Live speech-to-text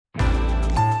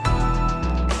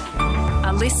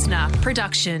listener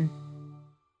production.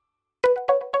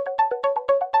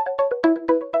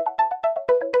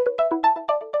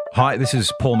 Hi, this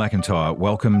is Paul McIntyre.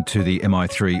 Welcome to the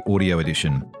MI3 Audio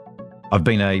Edition. I've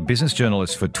been a business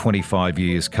journalist for 25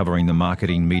 years covering the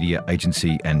marketing, media,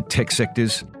 agency and tech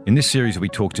sectors. In this series, we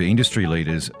talk to industry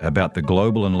leaders about the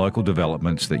global and local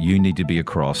developments that you need to be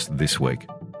across this week.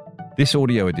 This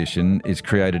audio edition is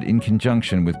created in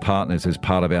conjunction with partners as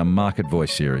part of our Market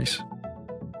Voice series.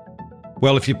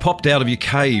 Well, if you popped out of your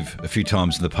cave a few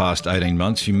times in the past 18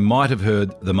 months, you might have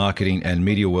heard the marketing and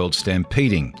media world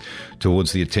stampeding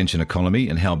towards the attention economy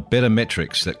and how better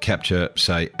metrics that capture,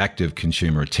 say, active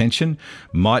consumer attention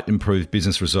might improve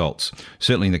business results,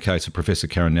 certainly in the case of Professor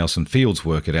Karen Nelson-Field's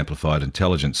work at Amplified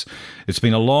Intelligence. It's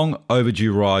been a long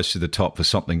overdue rise to the top for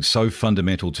something so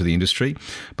fundamental to the industry,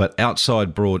 but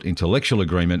outside broad intellectual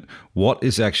agreement, what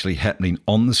is actually happening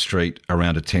on the street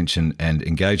around attention and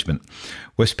engagement?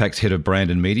 Westpac's head of brand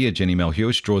and media, Jenny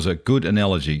Malhuish, draws a good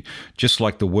analogy, just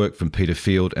like the work from Peter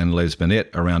Field and Les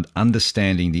Binet around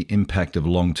understanding the impact of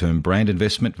long-term brand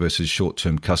investment versus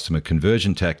short-term customer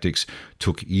conversion tactics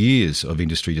took years of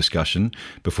industry discussion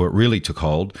before it really took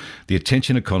hold. The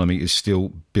attention economy is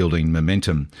still building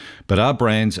momentum. But are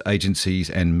brands, agencies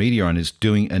and media owners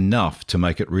doing enough to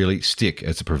make it really stick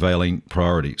as a prevailing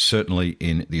priority, certainly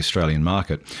in the Australian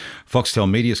market? Foxtel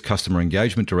Media's Customer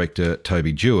Engagement Director,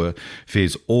 Toby Dewar,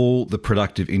 fears all the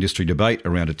productive industry debate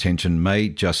around attention may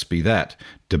just be that,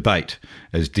 debate,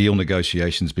 as deal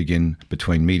negotiations begin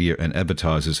between media and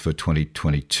advertisers for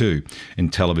 2022, in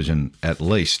television at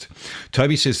least.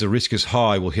 Toby says the risk is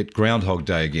high we'll hit Groundhog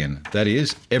Day again. That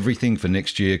is, everything for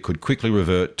next year could quickly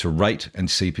revert to rate and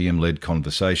CPM-led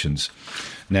conversations.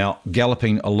 Now,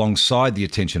 galloping alongside the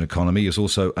attention economy is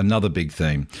also another big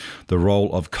theme, the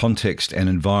role of context and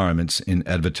environments in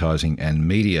advertising and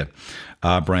media.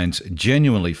 Are brands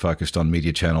genuinely focused on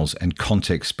media channels and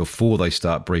context before they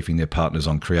start briefing their partners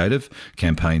on creative,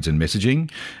 campaigns and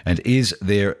messaging? And is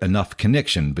there enough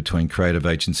connection between creative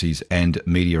agencies and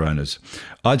media owners?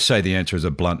 I'd say the answer is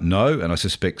a blunt no, and I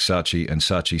suspect Saatchi and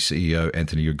Saatchi CEO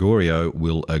Anthony Gregorio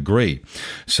will agree.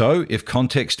 So if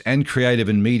context and creative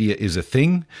and media is a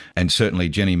thing, and certainly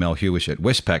Jenny Malhuish at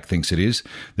Westpac thinks it is,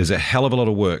 there's a hell of a lot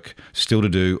of work still to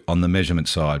do on the measurement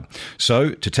side.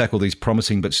 So to tackle these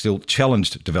promising but still challenging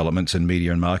developments in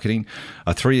media and marketing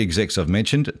are three execs I've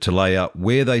mentioned to lay out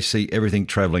where they see everything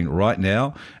travelling right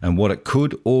now and what it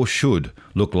could or should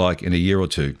look like in a year or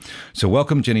two. So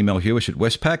welcome Jenny Malhuish at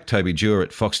Westpac, Toby Dewar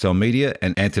at Foxtel Media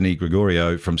and Anthony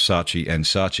Gregorio from Saatchi and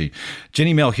Saatchi.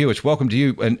 Jenny Malhuish, welcome to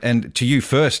you and to you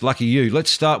first, lucky you.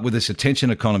 Let's start with this attention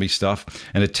economy stuff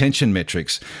and attention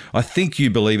metrics. I think you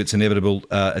believe it's inevitable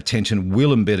attention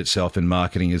will embed itself in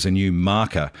marketing as a new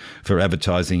marker for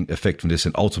advertising effectiveness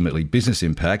and ultimately business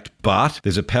impact, but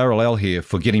there's a parallel here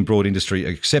for getting broad industry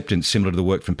acceptance similar to the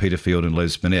work from Peter Field and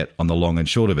Les Binet on the long and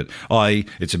short of it, i.e.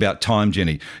 it's about time.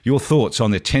 Jenny, your thoughts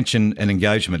on the attention and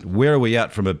engagement. Where are we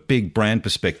at from a big brand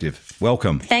perspective?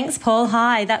 Welcome. Thanks, Paul.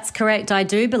 Hi, that's correct. I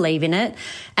do believe in it.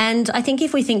 And I think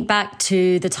if we think back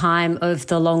to the time of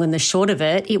the long and the short of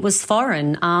it, it was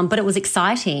foreign, but it was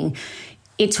exciting.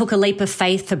 It took a leap of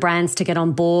faith for brands to get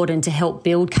on board and to help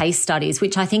build case studies,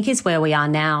 which I think is where we are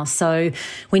now. So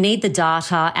we need the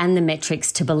data and the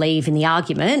metrics to believe in the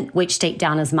argument, which deep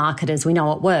down as marketers, we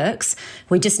know it works.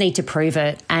 We just need to prove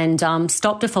it and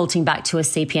stop defaulting back to a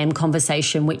CPM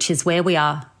conversation, which is where we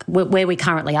are, where we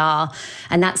currently are.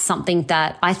 And that's something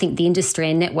that I think the industry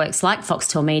and networks like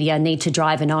Foxtel Media need to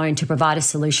drive and own to provide a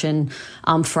solution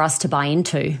for us to buy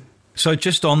into. So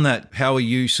just on that, how are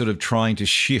you sort of trying to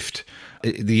shift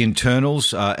the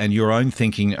internals and your own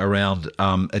thinking around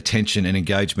attention and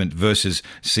engagement versus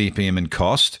CPM and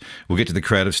cost? We'll get to the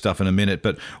creative stuff in a minute,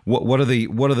 but what are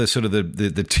the sort of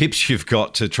the tips you've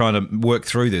got to try to work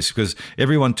through this? Because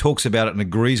everyone talks about it and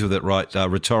agrees with it, right,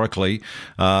 rhetorically,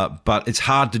 but it's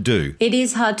hard to do. It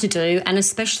is hard to do, and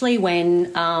especially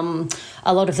when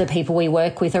a lot of the people we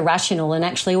work with are rational, and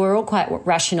actually we're all quite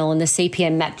rational, and the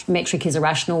CPM metric is a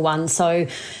rational one. So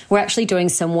we're actually doing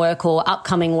some work or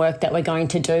upcoming work that we're going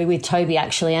to do with Toby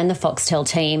actually and the Foxtel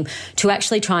team to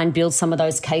actually try and build some of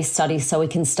those case studies so we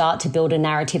can start to build a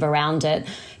narrative around it.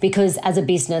 Because as a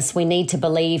business, we need to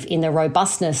believe in the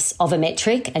robustness of a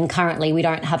metric, and currently we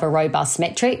don't have a robust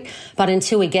metric. But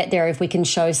until we get there, if we can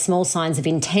show small signs of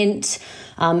intent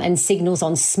and signals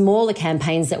on smaller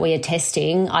campaigns that we are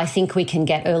testing, I think we can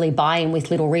get early buy-in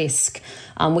with little risk,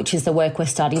 which is the work we're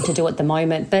starting to do at the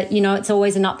moment. But, you know, it's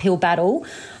always an uphill battle,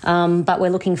 but we're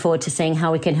looking forward to seeing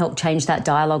how we can help change that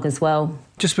dialogue as well.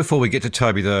 Just before we get to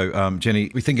Toby, though,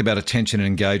 Jenny, we think about attention and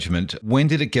engagement. When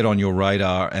did it get on your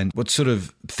radar, and what sort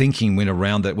of thinking went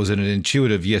around that? Was it an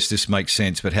intuitive, yes, this makes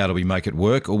sense, but how do we make it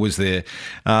work? Or was there,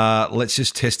 let's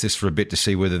just test this for a bit to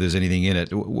see whether there's anything in it?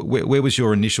 Where was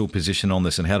your initial position on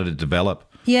this, and how did it develop?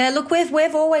 Yeah, look,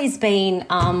 we've always been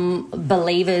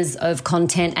believers of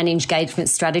content and engagement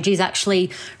strategies, actually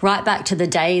right back to the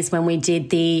days when we did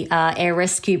the air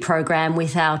rescue program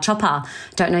with our chopper.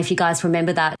 Don't know if you guys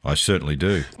remember that. I certainly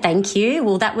do. Thank you.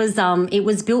 Well, that was it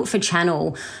was built for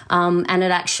Channel, and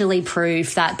it actually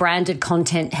proved that branded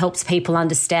content helps people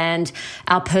understand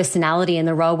our personality and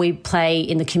the role we play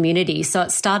in the community. So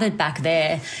it started back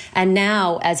there, and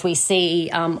now as we see,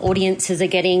 audiences are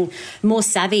getting more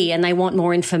savvy and they want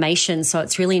more information. So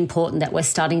it's really important that we're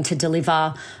starting to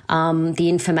deliver the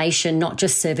information, not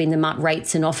just serving them up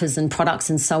rates and offers and products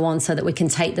and so on, so that we can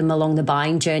take them along the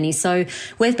buying journey. So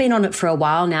we've been on it for a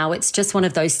while now. It's just one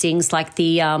of those things, like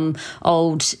the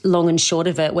old long and short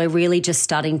of it. We're really just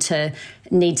starting to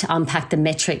need to unpack the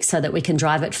metrics so that we can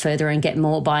drive it further and get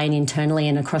more buy-in internally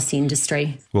and across the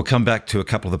industry. We'll come back to a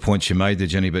couple of the points you made there,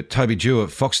 Jenny, but Toby Dewar,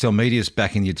 Foxtel Media's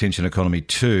backing the attention economy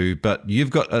too, but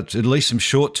you've got at least some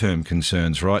short-term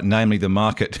concerns, right? Namely, the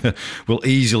market will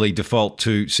easily default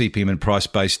to CPM and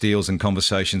price-based deals and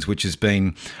conversations, which has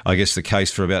been, I guess, the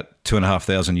case for about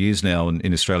 2,500 years now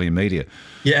in Australian media.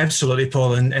 Yeah, absolutely,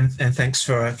 Paul, and thanks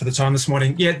for the time this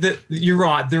morning. Yeah, you're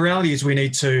right. The reality is we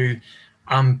need to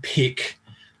unpick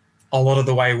a lot of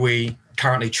the way we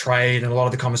currently trade and a lot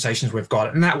of the conversations we've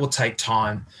got, and that will take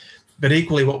time. But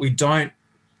equally, what we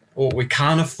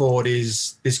can't afford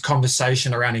is this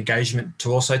conversation around engagement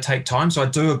to also take time. So I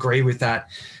do agree with that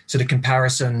sort of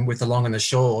comparison with the long and the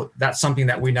short. That's something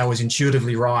that we know is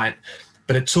intuitively right,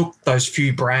 but it took those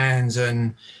few brands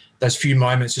and those few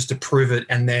moments just to prove it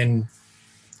and then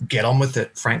get on with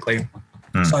it, frankly.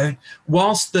 So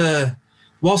whilst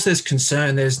there's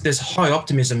concern, there's high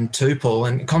optimism too, Paul,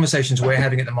 and conversations we're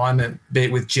having at the moment, be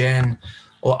it with Jen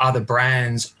or other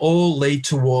brands, all lead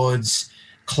towards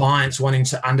clients wanting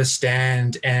to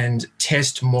understand and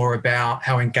test more about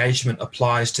how engagement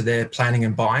applies to their planning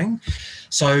and buying.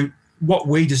 So what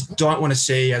we just don't want to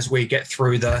see as we get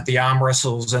through the arm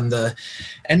wrestles and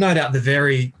no doubt the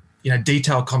very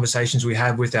detailed conversations we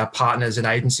have with our partners and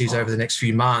agencies over the next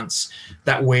few months,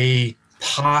 that we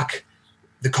park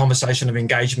the conversation of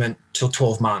engagement till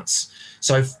 12 months.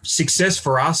 So success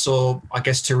for us, or I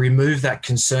guess to remove that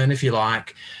concern, if you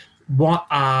like, what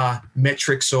are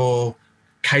metrics or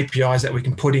KPIs that we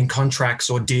can put in contracts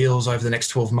or deals over the next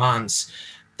 12 months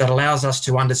that allows us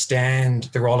to understand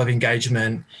the role of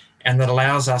engagement and that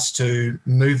allows us to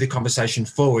move the conversation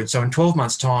forward. So in 12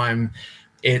 months' time,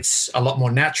 it's a lot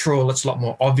more natural, it's a lot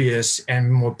more obvious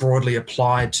and more broadly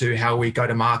applied to how we go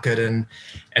to market and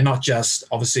not just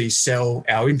obviously sell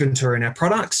our inventory and our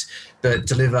products, but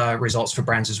deliver results for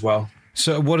brands as well.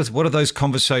 So what do those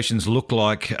conversations look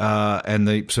like, and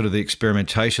the sort of the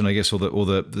experimentation, I guess, or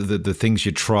the things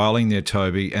you're trialing there,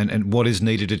 Toby, and what is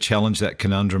needed to challenge that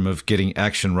conundrum of getting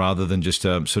action rather than just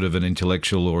sort of an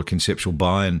intellectual or a conceptual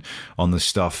buy-in on the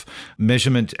stuff?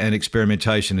 Measurement and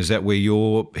experimentation, is that where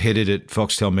you're headed at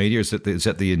Foxtel Media? Is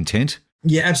that the intent?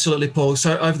 Yeah, absolutely, Paul.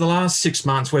 So over the last 6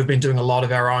 months, we've been doing a lot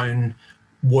of our own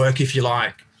work, if you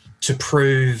like, to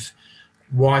prove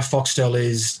why Foxtel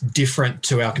is different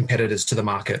to our competitors, to the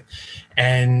market.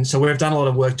 And so we've done a lot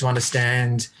of work to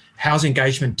understand how's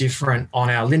engagement different on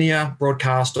our linear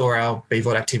broadcast or our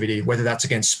BVOD activity, whether that's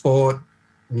against sport,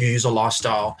 news or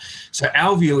lifestyle. So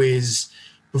our view is,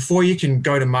 before you can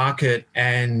go to market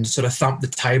and sort of thump the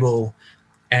table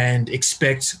and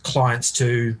expect clients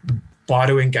to buy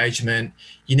to engagement,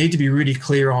 you need to be really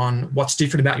clear on what's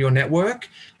different about your network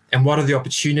and what are the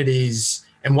opportunities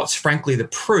and what's frankly the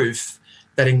proof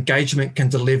that engagement can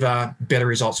deliver better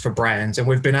results for brands. And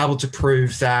we've been able to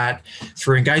prove that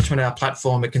through engagement on our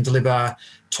platform, it can deliver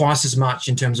twice as much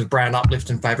in terms of brand uplift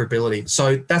and favorability.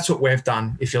 So that's what we've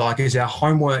done, if you like, is our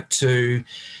homework to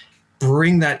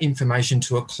bring that information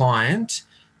to a client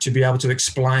to be able to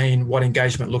explain what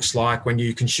engagement looks like when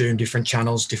you consume different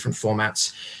channels, different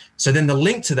formats. So then the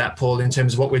link to that, Paul, in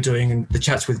terms of what we're doing in the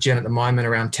chats with Jen at the moment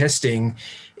around testing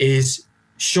is,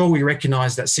 sure, we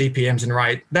recognise that CPMs and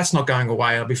rate, that's not going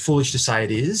away. I'd be foolish to say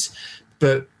it is.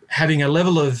 But having a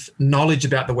level of knowledge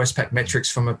about the Westpac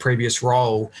metrics from a previous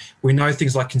role, we know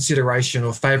things like consideration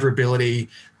or favourability,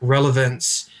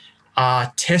 relevance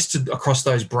are tested across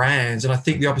those brands. And I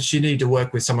think the opportunity to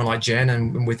work with someone like Jen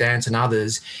and with Ant and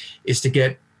others is to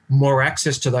get more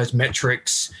access to those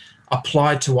metrics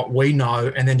applied to what we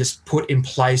know, and then just put in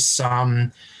place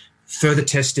some further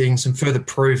testing, some further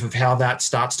proof of how that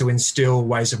starts to instill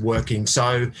ways of working.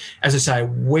 So, as I say,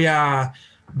 we are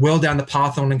well down the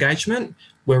path on engagement.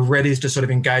 We're ready to sort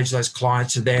of engage those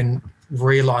clients to then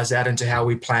realise that into how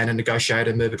we plan and negotiate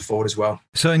and move it forward as well.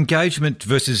 So engagement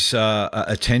versus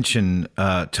attention,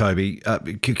 Toby,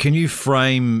 can you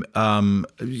frame how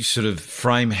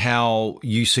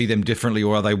you see them differently,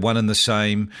 or are they one and the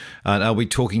same? Are we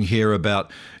talking here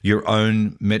about your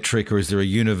own metric, or is there a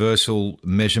universal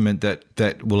measurement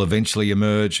that will eventually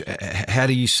emerge? How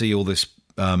do you see all this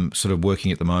sort of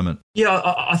working at the moment? Yeah,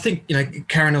 I think,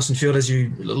 Karen Nelson-Field, as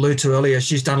you alluded to earlier,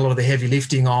 she's done a lot of the heavy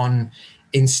lifting on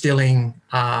instilling,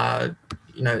 a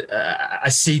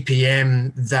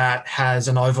CPM that has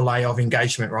an overlay of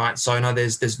engagement, right? So I know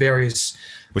there's various.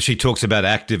 Well, she talks about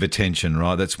active attention,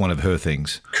 right? That's one of her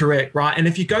things. Correct, right? And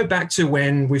if you go back to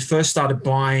when we first started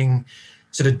buying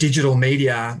sort of digital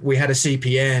media, we had a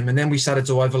CPM, and then we started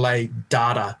to overlay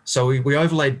data. So we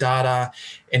overlaid data,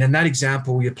 and in that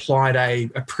example, we applied a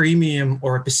premium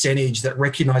or a percentage that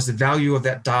recognized the value of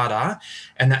that data,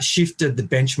 and that shifted the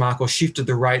benchmark or shifted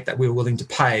the rate that we were willing to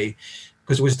pay,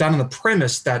 because it was done on the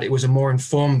premise that it was a more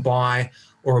informed buy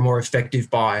or a more effective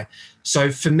buy. So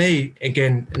for me,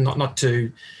 again, not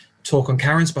to talk on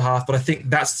Karen's behalf, but I think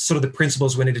that's sort of the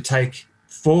principles we need to take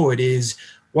forward is,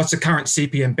 what's the current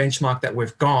CPM benchmark that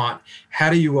we've got? How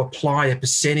do you apply a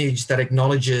percentage that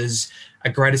acknowledges a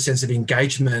greater sense of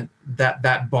engagement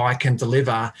that buy can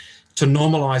deliver to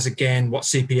normalise, again, what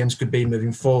CPMs could be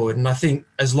moving forward? And I think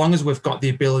as long as we've got the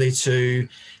ability to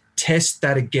test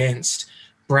that against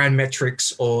brand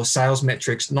metrics or sales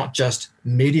metrics, not just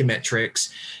media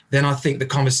metrics, then I think the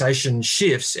conversation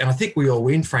shifts. And I think we all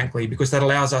win, frankly, because that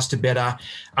allows us to better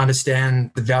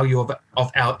understand the value of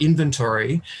our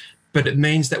inventory. But it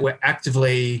means that we're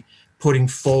actively putting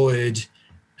forward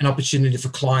an opportunity for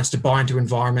clients to buy into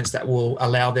environments that will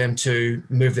allow them to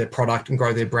move their product and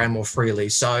grow their brand more freely.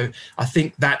 So I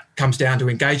think that comes down to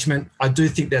engagement. I do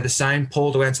think they're the same,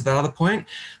 Paul, to answer that other point,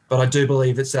 but I do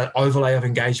believe it's that overlay of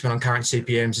engagement on current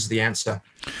CPMs is the answer.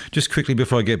 Just quickly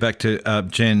before I get back to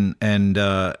Jen and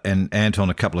Anton,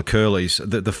 a couple of curlies,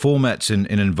 the formats and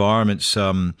environments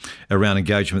around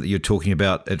engagement that you're talking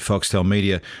about at Foxtel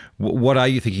Media, what are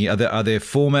you thinking? Are there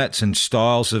formats and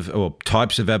styles or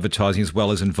types of advertising as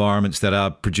well as environments that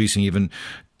are producing even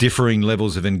differing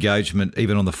levels of engagement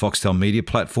even on the Foxtel Media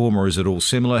platform, or is it all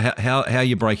similar? How are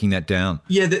you breaking that down?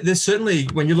 Yeah, there's certainly,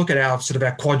 when you look at our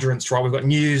quadrants, right, we've got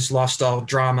news, lifestyle,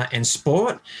 drama and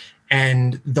sport.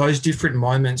 And those different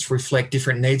moments reflect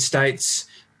different need states,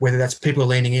 whether that's people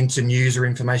leaning into news or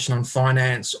information on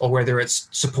finance, or whether it's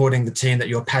supporting the team that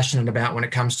you're passionate about when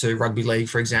it comes to rugby league,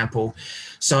 for example.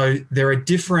 So there are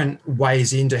different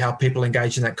ways into how people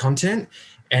engage in that content.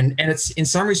 And it's, in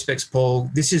some respects, Paul,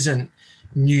 this isn't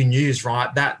new news, right?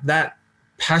 That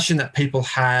passion that people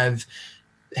have,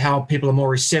 how people are more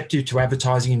receptive to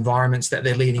advertising environments that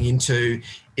they're leaning into,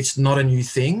 it's not a new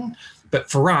thing. But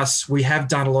for us, we have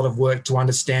done a lot of work to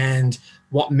understand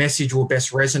what message will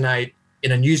best resonate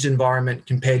in a news environment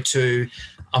compared to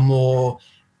a more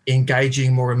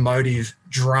engaging, more emotive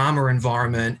drama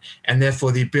environment, and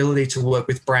therefore the ability to work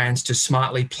with brands to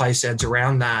smartly place ads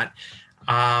around that,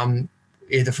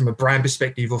 either from a brand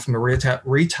perspective or from a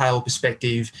retail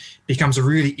perspective, becomes a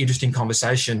really interesting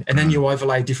conversation. And then you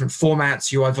overlay different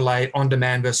formats, you overlay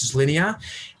on-demand versus linear.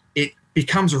 It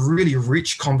becomes a really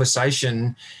rich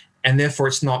conversation, and therefore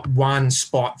it's not one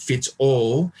spot fits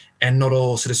all, and not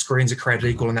all sort of screens are created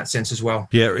equal in that sense as well.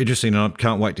 Yeah, interesting. And I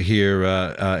can't wait to hear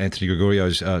Anthony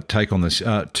Gregorio's take on this.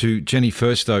 To Jenny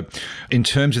first, though, in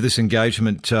terms of this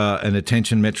engagement and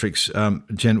attention metrics,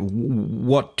 Jen,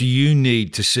 what do you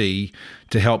need to see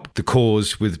to help the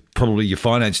cause, with probably your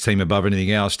finance team above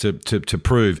anything else, to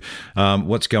prove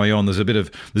what's going on? There's a bit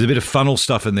of funnel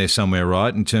stuff in there somewhere,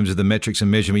 right, in terms of the metrics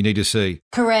and measurement we need to see.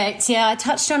 Correct. Yeah, I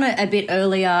touched on it a bit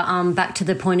earlier, back to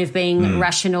the point of being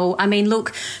rational. I mean,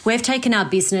 look, we've taken our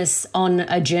business on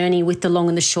a journey with the long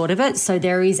and the short of it. So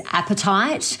there is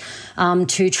appetite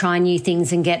to try new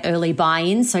things and get early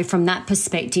buy-in. So from that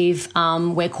perspective,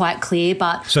 we're quite clear.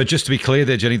 But so just to be clear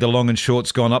there, Jenny, the long and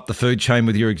short's gone up the food chain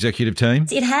with your executive team?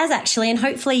 Jane? It has actually, and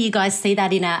hopefully you guys see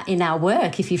that in our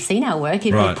work, if you've seen our work,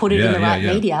 if Right. they put it in the right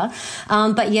Yeah. media.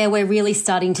 But yeah, we're really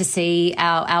starting to see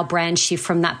our brand shift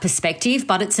from that perspective.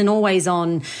 But it's an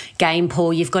always-on game,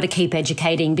 Paul. You've got to keep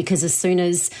educating, because as soon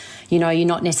as, you're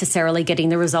not necessarily getting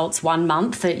the results 1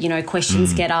 month, that,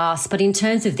 questions get asked. But in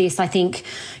terms of this, I think,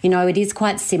 it is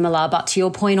quite similar. But to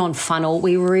your point on funnel,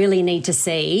 we really need to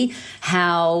see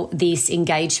how this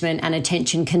engagement and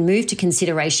attention can move to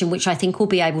consideration, which I think we'll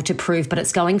be able to prove, but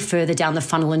it's going further down the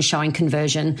funnel and showing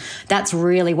conversion. That's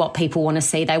really what people want to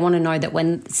see. They want to know that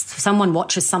when someone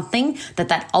watches something,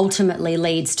 that ultimately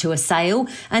leads to a sale.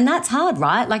 And that's hard,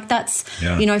 right? Like that's,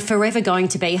 forever going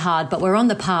to be hard, but we're on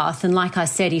the path. And like I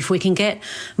said, if we can get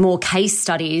more case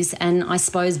studies and I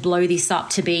suppose blow this up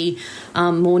to be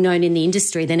more known in the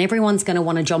industry, then everyone's going to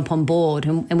want to jump on board.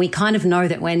 And we kind of know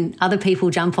that when other people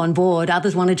jump on board,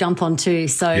 others want to jump on too.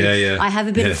 So I have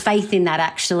a bit of faith in that,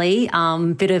 actually.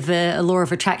 Bit of a law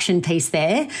of attraction piece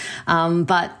there.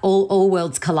 But all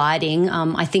worlds colliding.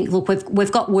 I think, look,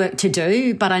 we've got work to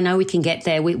do, but I know we can get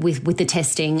there with the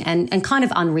testing and kind of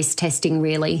unrisk testing,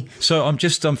 really. So I'm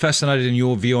fascinated in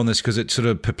your view on this, because it sort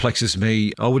of perplexes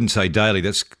me. I wouldn't say daily.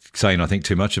 That's saying I think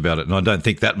too much about it, and I don't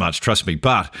think that much, trust me.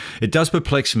 But it does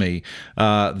perplex me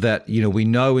that, we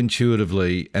know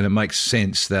intuitively, and it makes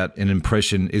sense that an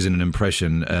impression isn't an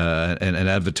impression, and an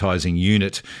advertising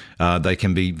unit, they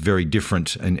can be very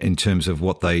different in terms of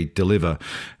what they deliver.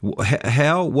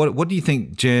 What do you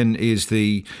think, Jen, is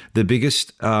the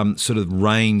biggest sort of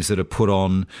reins that are put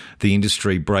on the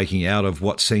industry breaking out of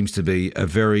what seems to be a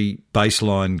very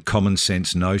baseline common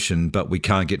sense notion, but we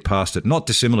can't get past it? Not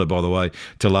dissimilar, by the way,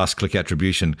 to last click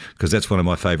attribution, because that's one of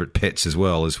my favourite pets as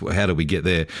well, is how do we get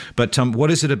there? But what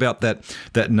is it about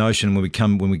that notion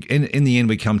in the end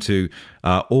we come to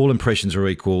all impressions are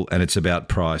equal and it's about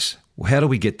price? How do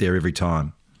we get there every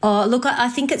time? Oh, look, I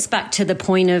think it's back to the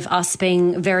point of us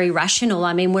being very rational.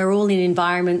 I mean, we're all in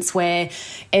environments where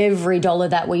every dollar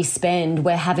that we spend,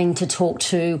 we're having to talk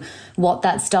to what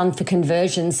that's done for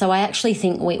conversion. So I actually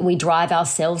think we drive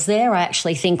ourselves there. I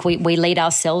actually think we lead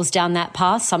ourselves down that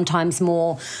path, sometimes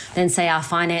more than, say, our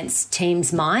finance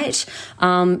teams might.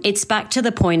 It's back to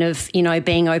the point of,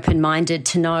 being open-minded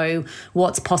to know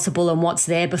what's possible and what's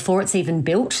there before it's even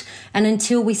built. And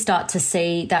until we start to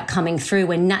see that coming through,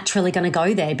 we're naturally going to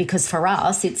go there, because for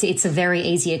us, it's a very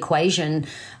easy equation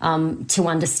to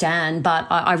understand. But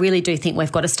I really do think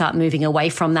we've got to start moving away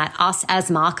from that. Us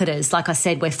as marketers, like I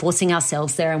said, we're forcing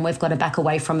ourselves there, and we've got to back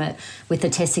away from it with the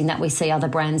testing that we see other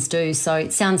brands do. So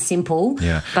it sounds simple,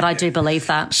 but I do believe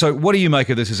that. So what do you make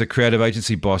of this as a creative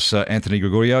agency boss, Anthony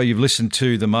Gregorio? You've listened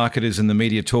to the marketers and the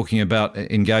media talking about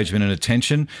engagement and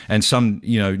attention and some,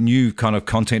 new kind of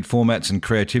content formats and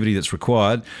creativity that's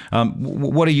required.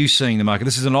 What are you seeing in the market?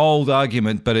 This is an old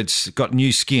argument, but it's got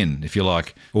new skin, if you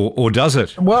like, or does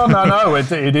it? Well, no,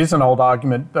 it is an old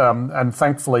argument, and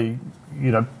thankfully,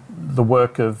 the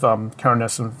work of Karen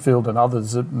Essenfield and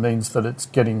others, it means that it's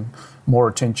getting more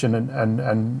attention,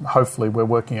 and hopefully we're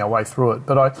working our way through it.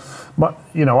 But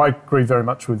I agree very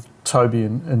much with Toby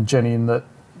and Jenny in that,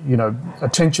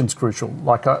 attention's crucial.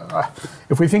 Like,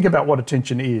 if we think about what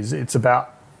attention is, it's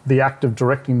about the act of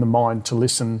directing the mind to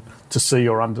listen, to see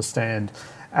or understand,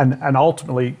 and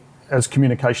ultimately, as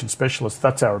communication specialists,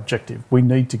 that's our objective. We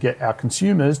need to get our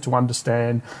consumers to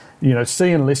understand,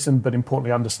 see and listen, but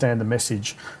importantly, understand the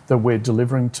message that we're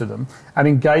delivering to them. And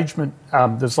engagement,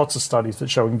 there's lots of studies that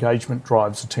show engagement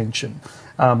drives attention.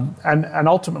 And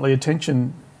ultimately,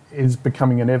 attention is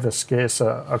becoming an ever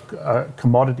scarcer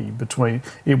commodity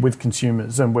with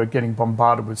consumers, and we're getting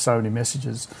bombarded with so many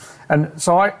messages. And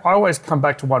so I always come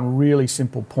back to one really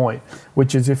simple point,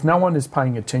 which is if no one is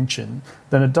paying attention,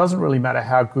 then it doesn't really matter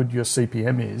how good your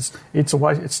CPM is. It's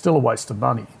still a waste of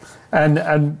money.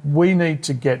 And we need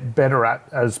to get better at,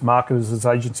 as marketers, as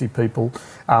agency people,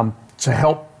 to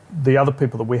help the other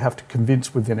people that we have to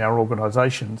convince within our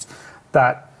organisations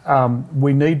that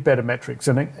we need better metrics,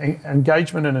 and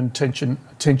engagement and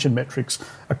attention metrics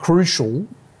are crucial,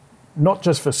 not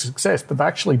just for success, but they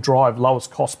actually drive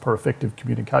lowest cost per effective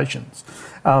communications.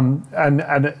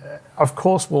 And of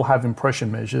course, we'll have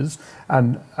impression measures,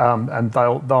 and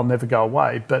they'll never go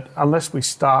away. But unless we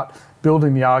start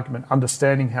building the argument,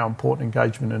 understanding how important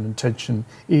engagement and attention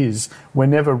is, we're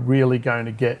never really going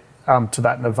to get to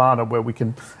that nirvana where we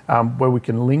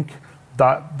can link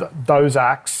those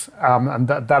acts and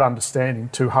that understanding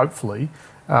to hopefully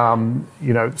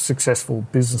successful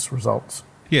business results.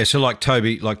 Yeah, so like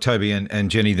Toby and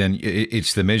Jenny, then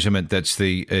it's the measurement that's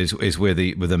is where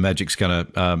the magic's going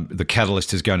to the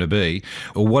catalyst is going to be.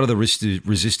 Or what are the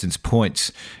resistance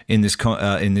points in this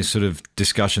sort of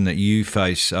discussion that you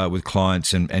face with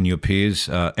clients and your peers?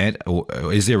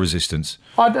 Or is there resistance?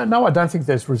 I don't think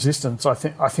there's resistance. I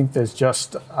think there's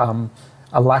just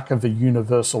a lack of a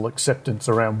universal acceptance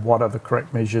around what are the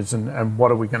correct measures and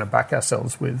what are we going to back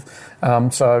ourselves with.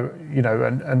 So,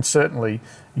 and certainly,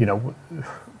 with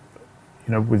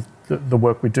the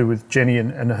work we do with Jenny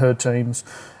and her teams,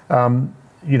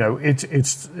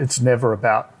 it's never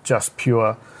about just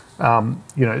pure,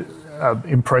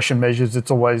 impression measures.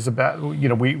 It's always about,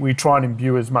 we try and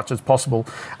imbue as much as possible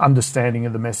understanding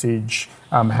of the message,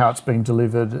 how it's being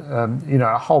delivered,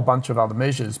 a whole bunch of other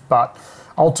measures. But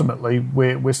ultimately,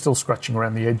 we're still scratching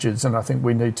around the edges, and I think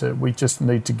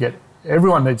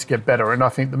everyone needs to get better. And I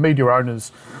think the media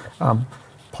owners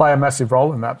play a massive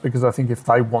role in that, because I think if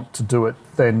they want to do it,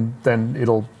 then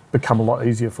it'll become a lot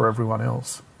easier for everyone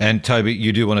else. And Toby,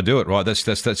 you do want to do it, right? That's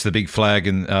the big flag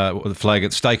and the flag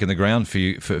at stake in the ground for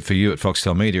you at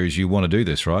Foxtel Media is you want to do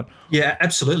this, right? Yeah,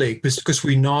 absolutely, because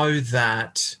we know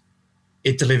that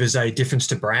it delivers a difference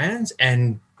to brands,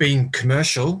 and being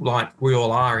commercial, like we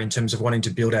all are in terms of wanting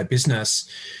to build our business,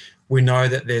 we know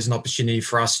that there's an opportunity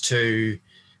for us to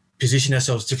position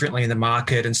ourselves differently in the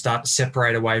market and start to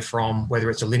separate away from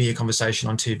whether it's a linear conversation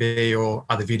on TV or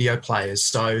other video players.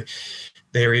 So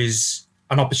there is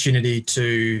an opportunity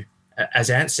to, as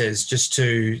Ant says, just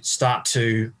to start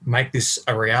to make this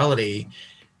a reality.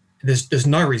 There's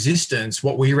no resistance.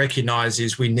 What we recognise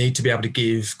is we need to be able to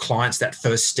give clients that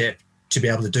first step to be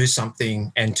able to do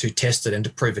something and to test it and to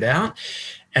prove it out.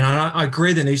 And I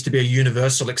agree there needs to be a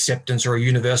universal acceptance or a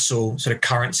universal sort of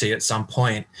currency at some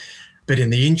point. But in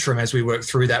the interim, as we work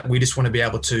through that, we just want to be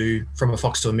able to, from a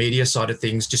Foxtel Media side of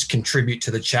things, just contribute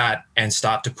to the chat and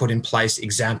start to put in place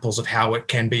examples of how it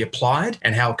can be applied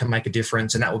and how it can make a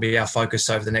difference. And that will be our focus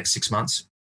over the next 6 months.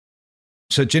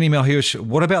 So, Jenny Malheush,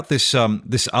 what about this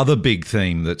other big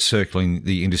theme that's circling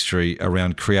the industry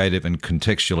around creative and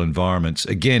contextual environments?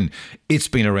 Again, it's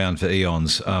been around for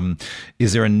eons.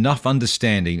 Is there enough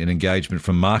understanding and engagement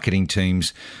from marketing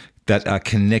teams that are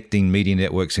connecting media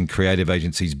networks and creative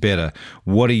agencies better?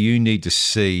 What do you need to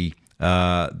see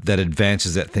that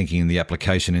advances that thinking and the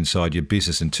application inside your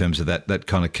business in terms of that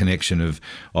kind of connection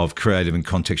of creative and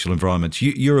contextual environments?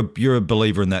 You're a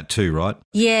believer in that too, right?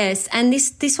 Yes, and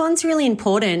this one's really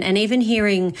important. And even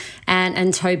hearing Ant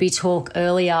and Toby talk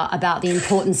earlier about the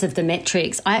importance of the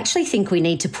metrics, I actually think we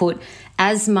need to put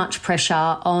as much pressure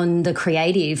on the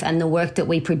creative and the work that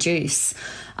we produce.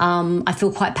 I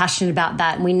feel quite passionate about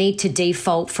that. We need to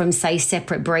default from, say,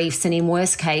 separate briefs and, in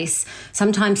worst case,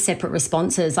 sometimes separate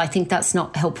responses. I think that's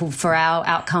not helpful for our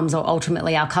outcomes or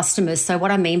ultimately our customers. So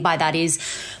what I mean by that is,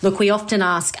 look, we often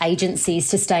ask agencies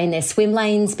to stay in their swim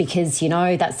lanes because,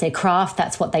 that's their craft,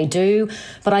 that's what they do.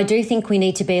 But I do think we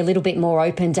need to be a little bit more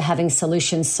open to having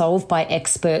solutions solved by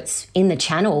experts in the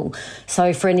channel.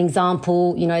 So for an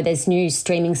example, there's new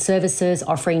streaming services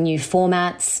offering new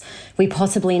formats. We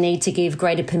possibly need to give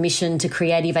greater permission to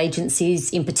creative agencies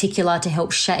in particular to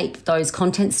help shape those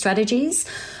content strategies,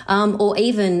 or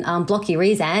even block your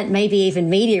ears, Ant, maybe even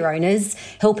media owners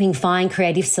helping find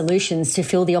creative solutions to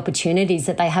fill the opportunities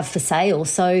that they have for sale.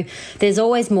 So there's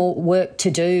always more work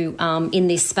to do in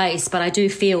this space, but I do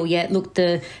feel,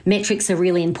 the metrics are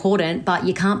really important, but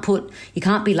you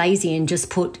can't be lazy and just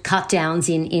put cut downs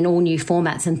in all new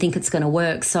formats and think it's going to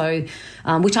work. So,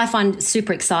 which I find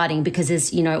super exciting because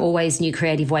there's, always new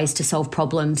creative ways to solve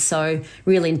problems. So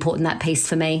really important, that piece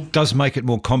for me. Does make it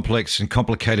more complex and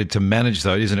complicated to manage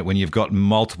though, isn't it, when you've got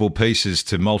multiple pieces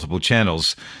to multiple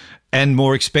channels? And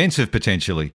more expensive,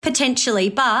 potentially. Potentially.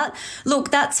 But look,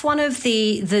 that's one of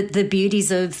the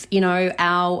beauties of,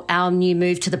 our new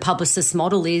move to the publicist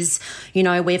model is,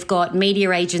 we've got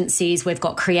media agencies, we've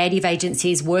got creative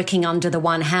agencies working under the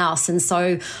one house. And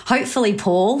so hopefully,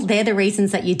 Paul, they're the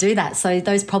reasons that you do that. So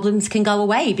those problems can go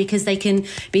away because they can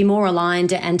be more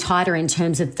aligned and tighter in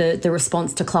terms of the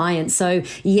response to clients. So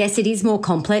yes, it is more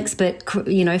complex, but,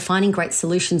 finding great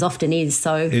solutions often is.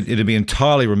 So it'd be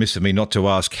entirely remiss of me not to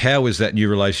ask, how is that new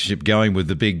relationship going with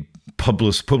the big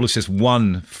Publicis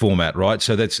One format, right?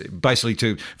 So that's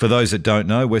basically for those that don't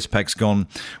know, Westpac's gone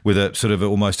with a sort of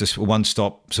almost a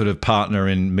one-stop sort of partner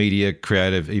in media,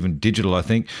 creative, even digital, I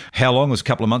think. How long? It was a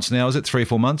couple of months now, is it? 3 or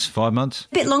 4 months, 5 months?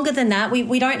 A bit longer than that.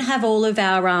 We don't have all of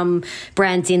our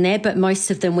brands in there, but most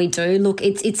of them we do. Look,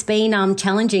 it's been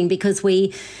challenging because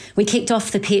we kicked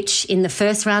off the pitch in the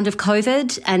first round of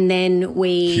COVID, and then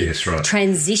we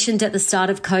transitioned at the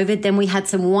start of COVID. Then we had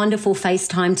some wonderful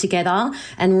FaceTime together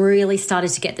and really really started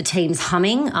to get the teams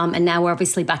humming, and now we're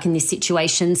obviously back in this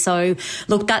situation. So,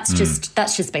 look, that's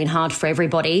just been hard for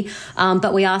everybody.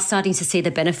 But we are starting to see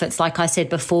the benefits. Like I said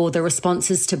before, the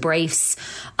responses to briefs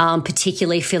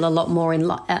particularly feel a lot more in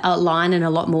line and a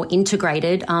lot more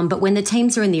integrated. But when the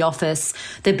teams are in the office,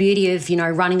 the beauty of,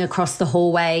 running across the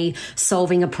hallway,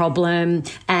 solving a problem,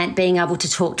 and being able to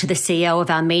talk to the CEO of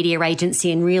our media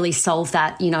agency and really solve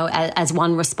that, as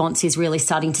one response is really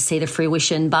starting to see the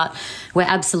fruition. But we're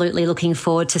absolutely looking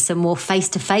forward to some more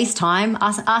face-to-face time.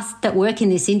 Us that work in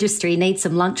this industry need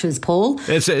some lunches, Paul.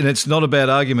 It's not a bad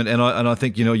argument, and I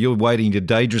think, you're wading into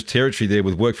dangerous territory there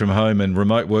with work from home and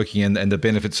remote working and the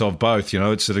benefits of both.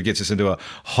 It sort of gets us into a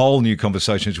whole new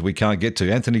conversation which we can't get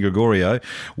to. Anthony Gregorio,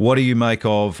 what do you make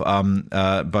of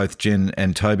both Jen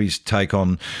and Toby's take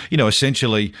on,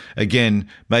 essentially, again,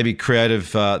 maybe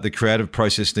the creative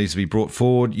process needs to be brought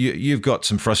forward? You've got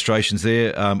some frustrations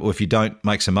there, or if you don't,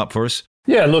 make some up for us.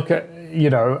 Yeah, look,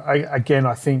 again,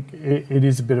 I think it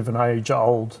is a bit of an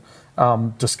age-old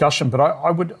discussion, but I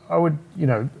would,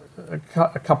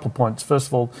 a couple of points. First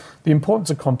of all, the importance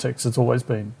of context has always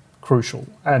been crucial,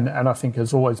 and I think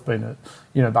has always been at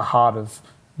the heart of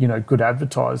good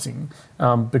advertising,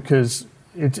 because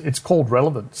it's called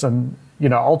relevance, and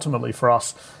ultimately for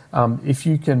us, if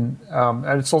you can,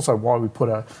 and it's also why we put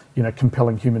a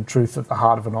compelling human truth at the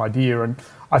heart of an idea. And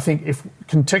I think if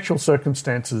contextual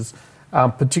circumstances,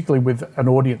 particularly with an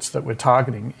audience that we're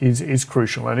targeting, is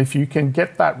crucial, and if you can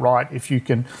get that right, if you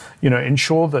can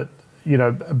ensure that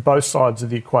both sides of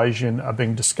the equation are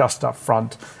being discussed up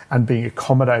front and being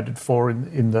accommodated for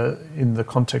in the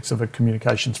context of a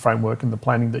communications framework and the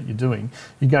planning that you're doing,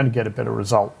 you're going to get a better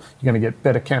result. You're going to get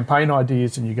better campaign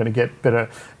ideas, and you're going to get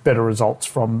better results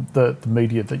from the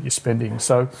media that you're spending.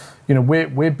 So,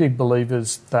 we're big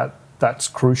believers that that's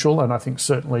crucial, and I think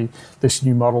certainly this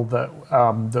new model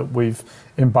that we've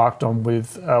embarked on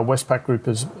with Westpac Group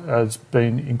has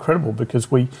been incredible,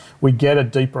 because we get a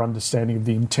deeper understanding of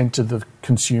the intent of the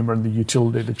consumer and the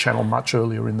utility of the channel much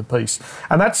earlier in the piece.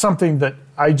 And that's something that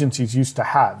agencies used to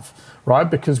have, right?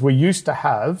 Because we used to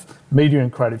have media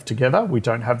and creative together. We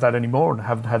don't have that anymore, and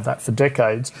haven't had that for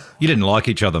decades. You didn't like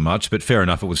each other much, but fair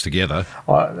enough, it was together.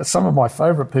 Some of my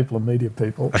favourite people are media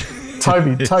people,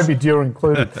 Toby Dewar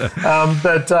included.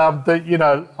 But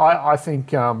I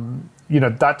think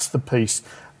that's the piece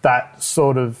that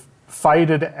sort of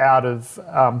faded out of.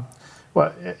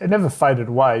 It never faded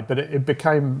away, but it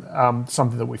became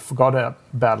something that we forgot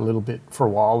about a little bit for a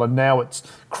while, and now it's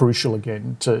crucial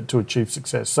again to achieve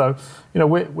success. So,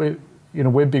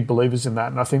 we're big believers in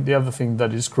that, and I think the other thing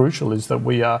that is crucial is that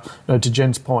we are, to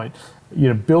Jen's point,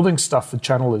 building stuff for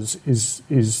channel is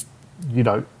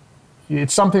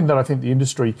it's something that I think the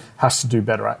industry has to do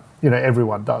better at.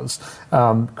 Everyone does.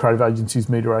 Creative agencies,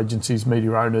 media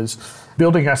owners,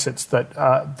 building assets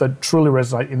that truly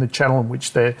resonate in the channel in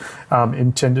which they're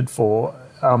intended for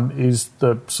is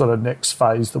the sort of next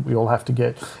phase that we all have to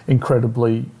get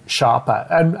incredibly sharp at,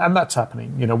 and that's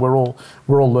happening. We're all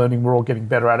learning, we're all getting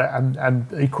better at it, and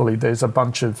equally there's a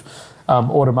bunch of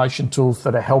automation tools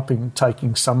that are helping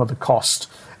taking some of the cost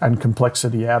and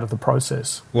complexity out of the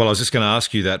process. Well, I was just going to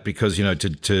ask you that because,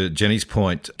 to Jenny's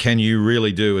point, can you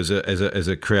really do, as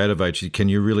a creative agency, can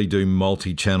you really do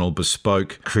multi-channel,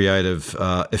 bespoke, creative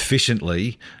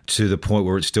efficiently to the point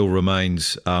where it still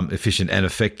remains efficient and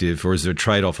effective, or is there a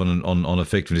trade-off on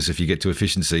effectiveness if you get to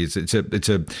efficiency?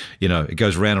 It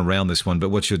goes round and round, this one, but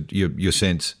what's your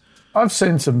sense? I've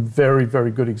seen some very,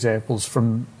 very good examples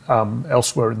from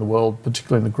elsewhere in the world,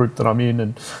 particularly in the group that I'm in,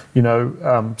 and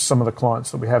some of the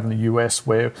clients that we have in the US,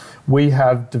 where we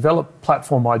have developed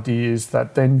platform ideas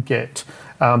that then get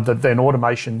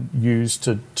automation used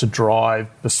to drive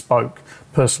bespoke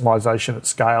personalisation at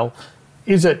scale.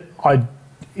 Is it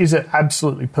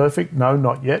absolutely perfect? No,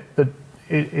 not yet, but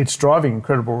it's driving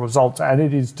incredible results, and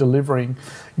it is delivering,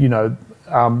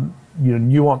 nuanced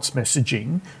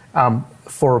messaging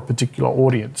for a particular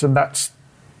audience, and that's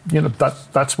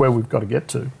where we've got to get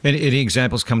to. Any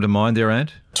examples come to mind there,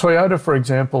 Ant? Toyota, for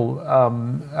example,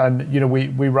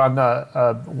 we run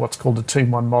what's called a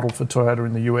Team One model for Toyota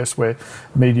in the US, where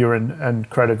media and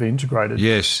creative are integrated.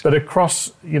 Yes. But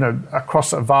across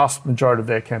a vast majority of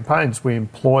their campaigns, we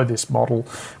employ this model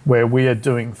where we are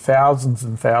doing thousands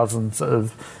and thousands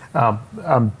of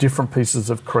different pieces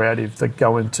of creative that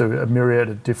go into a myriad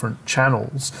of different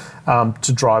channels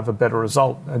to drive a better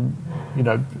result. And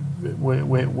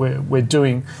we're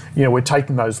doing, we're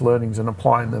taking those learnings and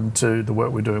applying them to the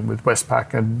work we're doing with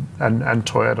Westpac and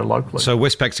Toyota locally. So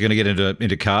Westpac's going to get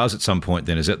into cars at some point.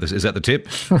 Then is that the tip?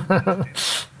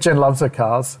 Jen loves her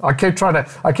cars. I keep trying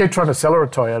to sell her a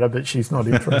Toyota, but she's not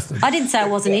interested. I didn't say I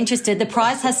wasn't interested. The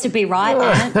price has to be right,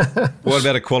 Ant. What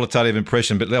about a qualitative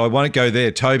impression? But I won't go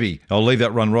there, Toby. I'll leave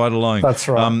that run right alone. That's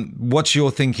right. What's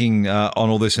your thinking on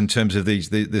all this in terms of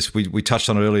this? We touched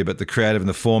on it earlier, but the creative and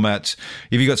the formats.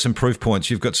 Have you got some proof points?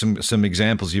 You've got some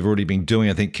examples you've already been doing,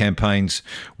 I think, campaigns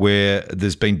where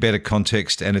there's been better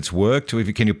context and it's worked.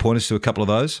 Can you point us to a couple of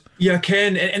those? Yeah, I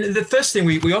can. And the first thing,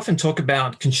 we often talk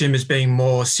about consumers being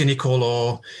more cynical,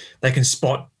 or they can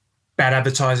spot bad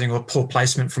advertising or poor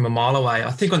placement from a mile away.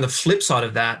 I think on the flip side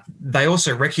of that, they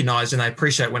also recognise and they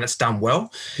appreciate when it's done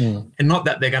well. And not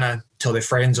that they're going to tell their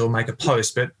friends or make a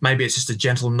post, but maybe it's just a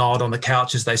gentle nod on the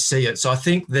couch as they see it. So I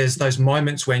think there's those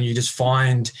moments when you just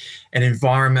find an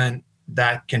environment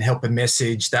that can help a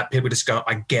message that people just go,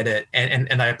 I get it, and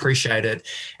they appreciate it.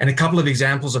 And a couple of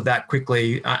examples of that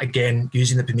quickly, again,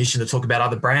 using the permission to talk about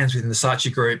other brands within the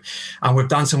Saatchi Group. We've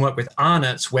done some work with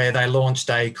Arnott's where they launched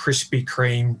a Krispy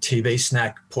Kreme TV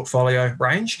snack portfolio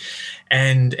range.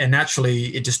 And naturally,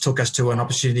 it just took us to an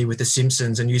opportunity with The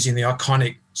Simpsons and using the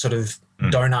iconic sort of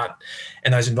donut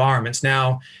in those environments.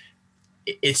 Now,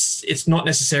 it's not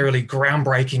necessarily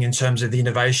groundbreaking in terms of the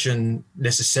innovation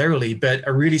necessarily, but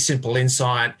a really simple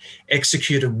insight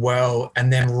executed well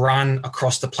and then run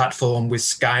across the platform with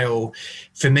scale.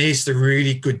 For me, it's the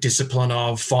really good discipline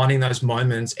of finding those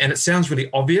moments. And it sounds really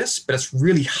obvious, but it's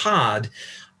really hard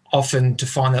often to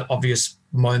find that obvious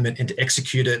moment and to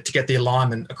execute it, to get the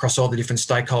alignment across all the different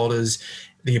stakeholders,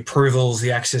 the approvals,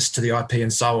 the access to the IP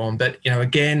and so on. But,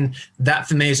 again, that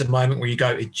for me is a moment where you go,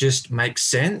 it just makes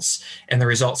sense, and the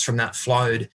results from that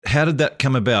flowed. How did that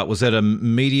come about? Was that a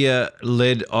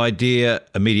media-led idea,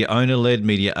 a media owner-led,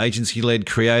 media agency-led,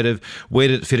 creative? Where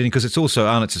did it fit in? Because it's also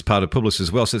Arnott's as part of Publicis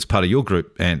as well, so it's part of your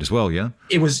group, and as well, yeah?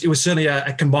 It was certainly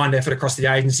a combined effort across the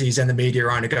agencies and the media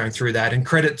owner going through that, and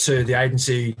credit to the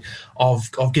agency of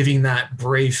giving that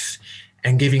brief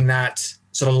and giving that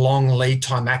sort of long lead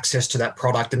time access to that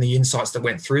product and the insights that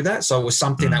went through that. So it was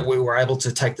something that we were able to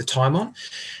take the time on.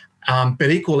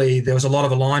 But equally, there was a lot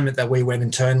of alignment that we went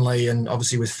internally and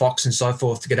obviously with Fox and so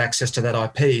forth to get access to that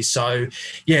IP. So,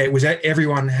 yeah, it was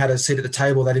everyone had a seat at the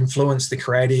table that influenced the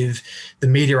creative. The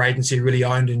media agency really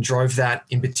owned and drove that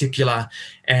in particular.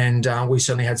 And we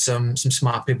certainly had some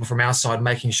smart people from our side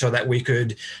making sure that we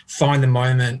could find the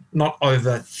moment, not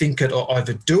overthink it or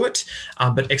overdo it,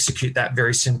 but execute that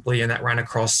very simply. And that ran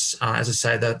across, as I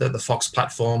say, the Fox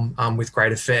platform with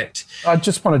great effect. I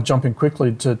just want to jump in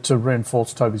quickly to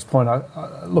reinforce Toby's point.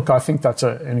 I think that's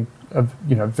a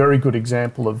very good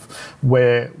example of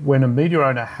where when a media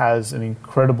owner has an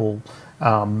incredible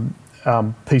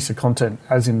piece of content,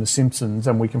 as in The Simpsons,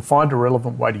 and we can find a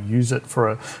relevant way to use it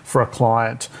for a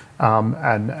client,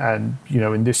 and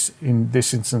in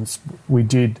this instance we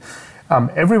did.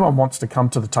 Everyone wants to come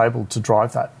to the table to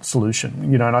drive that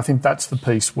solution, and I think that's the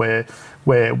piece where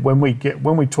when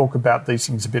we talk about these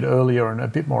things a bit earlier and a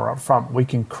bit more upfront, we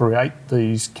can create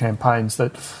these campaigns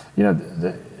that,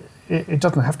 it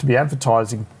doesn't have to be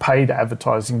paid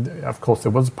advertising. Of course,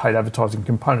 there was a paid advertising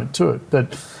component to it,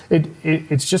 but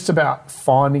it's just about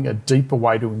finding a deeper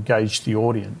way to engage the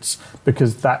audience,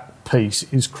 because that piece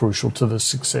is crucial to the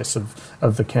success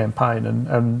of the campaign.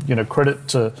 And credit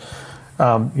to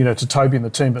Toby and the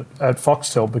team at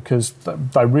Foxtel, because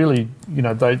they really,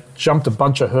 they jumped a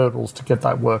bunch of hurdles to get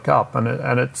that work up, and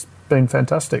it's been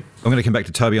fantastic. I'm going to come back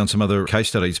to Toby on some other case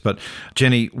studies, but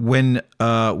Jenny, when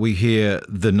we hear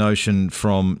the notion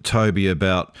from Toby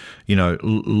about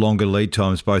longer lead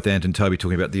times, both Ant and Toby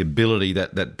talking about the ability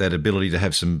that ability to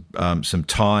have some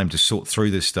time to sort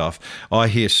through this stuff, I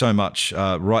hear so much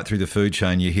right through the food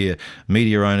chain. You hear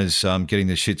media owners getting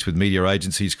their shits with media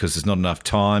agencies because there's not enough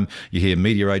time. You hear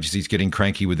media agencies getting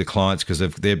cranky with the clients because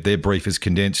their brief is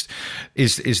condensed.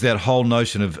 Is that whole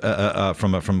notion of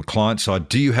from a client side?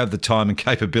 Do you have the time and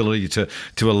capability to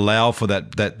allow for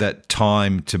that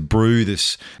time to brew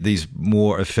these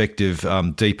more effective,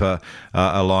 deeper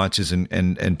alliances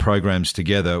and programs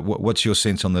together? What's your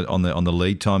sense on the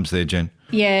lead times there, Jen?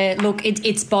 Yeah, look,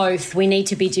 it's both. We need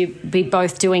to be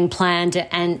both doing planned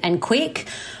and quick.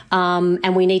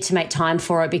 And we need to make time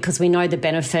for it because we know the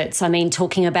benefits. I mean,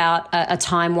 talking about a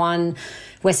time one,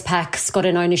 Westpac's got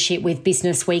an ownership with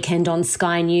Business Weekend on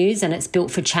Sky News, and it's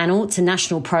built for Channel. It's a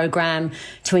national program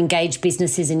to engage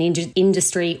businesses and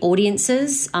industry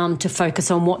audiences to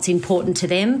focus on what's important to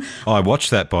them. I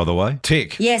watched that, by the way.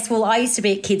 Tick. Yes, well, I used to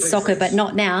be at kids soccer, but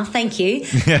not now. Thank you.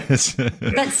 Yes.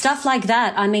 But stuff like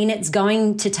that, I mean, it's going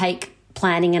going to take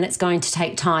planning and it's going to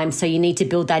take time. So you need to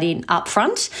build that in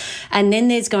upfront. And then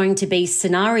there's going to be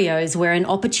scenarios where an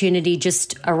opportunity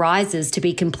just arises to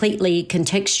be completely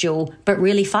contextual, but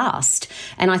really fast.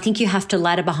 And I think you have to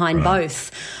ladder behind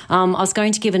both. I was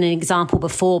going to give an example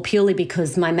before purely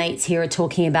because my mates here are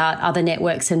talking about other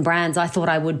networks and brands. I thought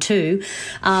I would too.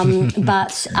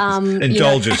 But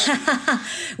indulge us.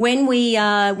 When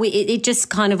it just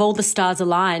kind of all the stars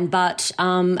aligned. But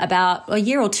about a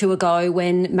year or two ago,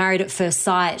 when Married at First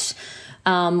Sight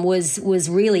was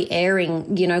really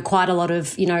airing, quite a lot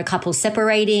of, couples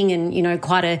separating and,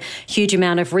 quite a huge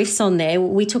amount of riffs on there,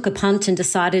 we took a punt and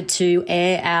decided to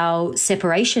air our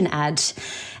separation ad.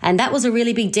 And that was a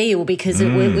really big deal because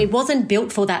it wasn't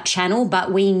built for that channel,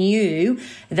 but we knew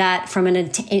that from an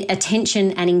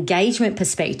attention and engagement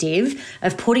perspective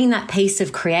of putting that piece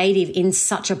of creative in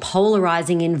such a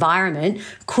polarizing environment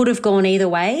could have gone either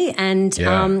way and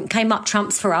came up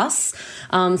trumps for us.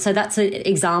 So that's an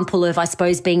example of, I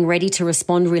suppose, being ready to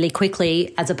respond really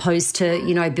quickly as opposed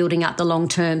to, building up the long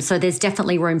term. So there's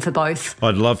definitely room for both.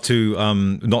 I'd love to,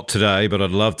 not today, but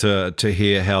I'd love to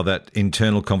hear how that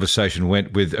internal conversation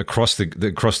went with across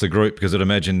the group, because I'd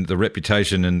imagine the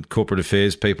reputation and corporate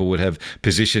affairs people would have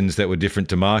positions that were different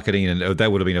to marketing, and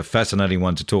that would have been a fascinating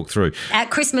one to talk through. At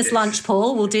Christmas lunch,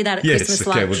 Paul, we'll do that at Christmas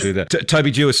lunch. Yes, okay, we'll do that.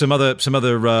 Toby Dewar, some other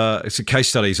case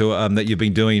studies that you've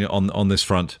been doing on this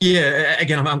front. Yeah,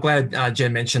 again, I'm glad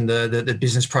Jen mentioned the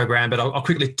business program, but I'll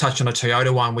quickly touch on a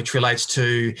Toyota one, which relates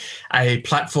to a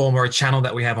platform or a channel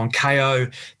that we have on KO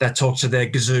that talks to their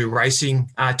Gazoo racing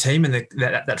team and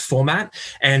that format.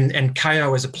 And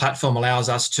KO as a platform allows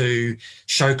us to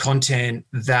show content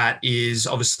that is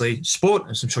obviously sport,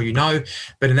 as I'm sure you know,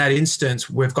 but in that instance,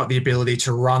 we've got the ability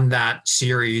to run that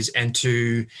series and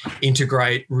to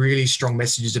integrate really strong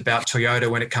messages about Toyota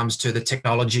when it comes to the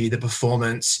technology, the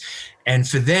performance. And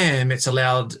for them, it's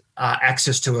allowed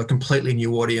access to a completely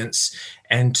new audience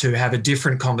and to have a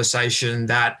different conversation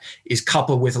that is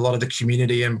coupled with a lot of the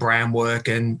community and brand work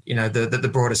and, the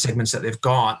broader segments that they've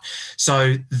got.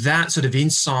 So that sort of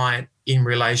insight in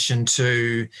relation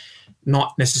to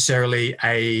not necessarily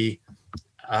the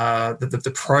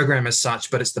program as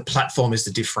such, but it's the platform is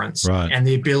the difference. Right. And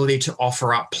the ability to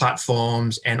offer up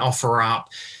platforms and offer up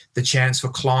the chance for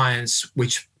clients,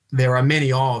 which there are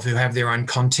many of who have their own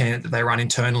content that they run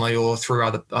internally or through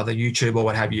other YouTube or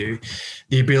what have you,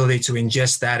 the ability to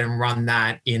ingest that and run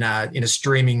that in a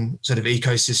streaming sort of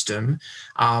ecosystem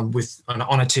on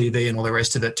a TV and all the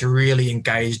rest of it to really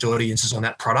engaged audiences on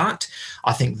that product.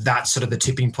 I think that's sort of the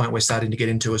tipping point we're starting to get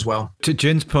into as well. To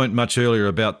Jen's point much earlier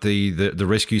about the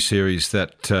rescue series,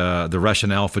 that the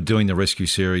rationale for doing the rescue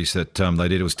series that they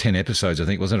did, it was 10 episodes, I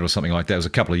think, wasn't it, or something like that. It was a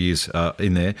couple of years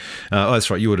in there. That's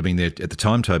right, you would have been there at the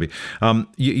time, Toby.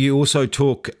 You also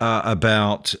talk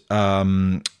about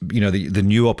the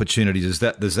new opportunities.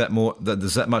 There's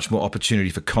that much more opportunity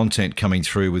for content coming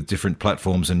through with different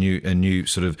platforms and new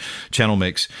sort of channel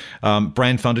mix.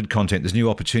 Brand funded content. There's new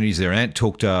opportunities there. Ant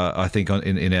talked, I think,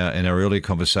 in our earlier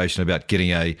conversation about getting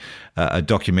a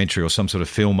documentary or some sort of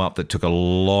film up that took a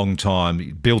long time.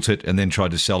 He built it and then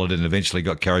tried to sell it and eventually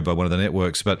got carried by one of the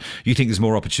networks. But you think there's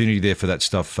more opportunity there for that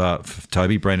stuff, for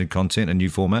Toby, branded content and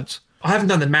new formats? I haven't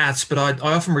done the maths, but I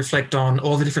often reflect on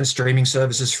all the different streaming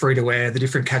services, free to air, the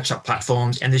different catch-up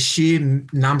platforms, and the sheer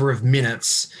number of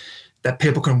minutes that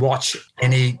people can watch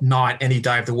any night, any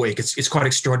day of the week. It's quite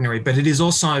extraordinary, but it is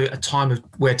also a time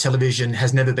where television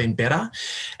has never been better.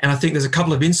 And I think there's a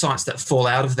couple of insights that fall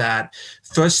out of that.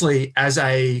 Firstly, as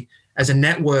a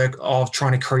network of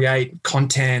trying to create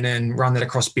content and run that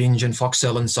across Binge and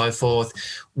Foxtel and so forth,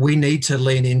 we need to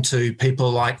lean into people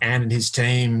like Ant and his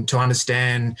team to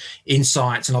understand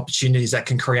insights and opportunities that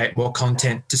can create more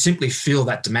content to simply fill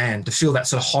that demand, to fill that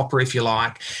sort of hopper, if you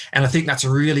like. And I think that's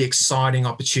a really exciting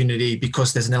opportunity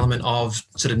because there's an element of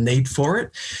sort of need for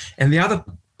it. And the other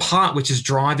part which is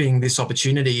driving this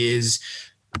opportunity is,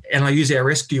 and I use Our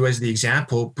Rescue as the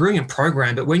example, brilliant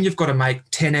program, but when you've got to make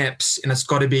 10 eps and it's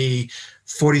got to be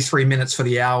 43 minutes for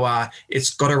the hour,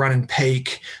 it's got to run in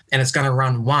peak and it's going to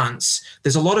run once,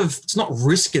 there's a lot of, it's not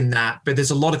risk in that, but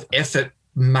there's a lot of effort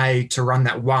made to run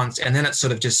that once and then it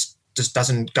sort of just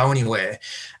doesn't go anywhere.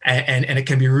 And it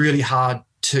can be really hard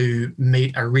to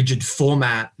meet a rigid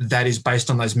format that is based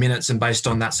on those minutes and based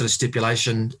on that sort of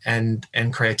stipulation and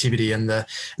creativity and the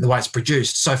way it's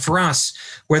produced. So for us,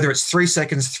 whether it's 3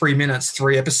 seconds, 3 minutes,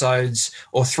 3 episodes,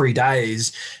 or 3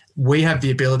 days, we have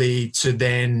the ability to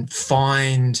then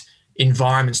find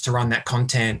environments to run that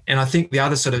content. And I think the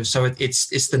other sort of, so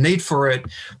it's the need for it,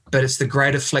 but it's the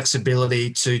greater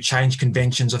flexibility to change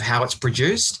conventions of how it's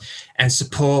produced and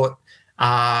support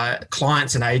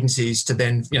clients and agencies to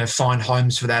then, find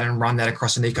homes for that and run that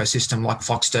across an ecosystem like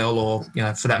Foxtel or,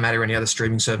 for that matter, any other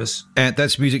streaming service. And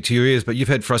that's music to your ears, but you've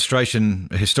had frustration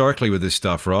historically with this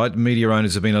stuff, right? Media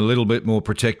owners have been a little bit more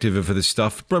protective of this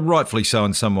stuff, but rightfully so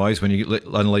in some ways. When you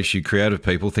unleash your creative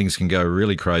people, things can go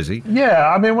really crazy.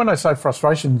 Yeah, I mean, when I say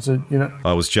frustrations,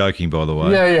 I was joking, by the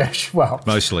way. Yeah, well.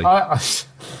 Mostly.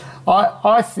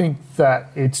 I think that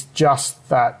it's just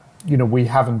that, we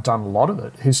haven't done a lot of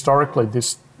it. Historically,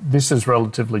 this is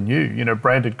relatively new.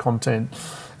 Branded content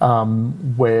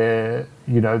where,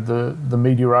 the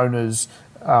media owners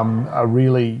are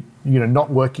really, not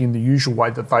working in the usual way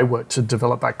that they work to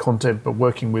develop that content, but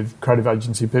working with creative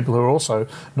agency people who are also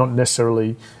not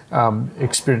necessarily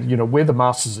experienced. We're the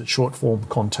masters at short form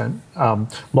content.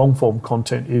 Long form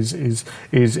content is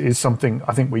something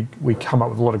I think we come up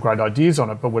with a lot of great ideas on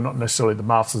it, but we're not necessarily the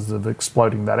masters of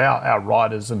exploding that out. Our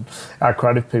writers and our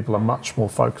creative people are much more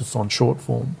focused on short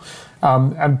form.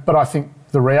 But I think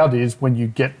the reality is when you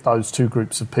get those two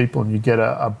groups of people and you get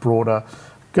a broader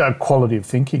quality of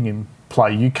thinking in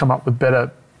play, you come up with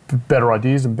better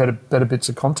ideas and better bits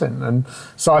of content. And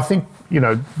so I think,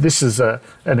 this is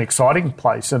an exciting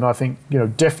place. And I think,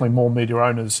 definitely more media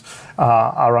owners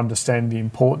are understanding the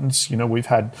importance. We've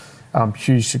had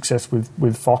huge success with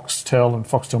Foxtel and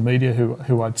Foxtel Media,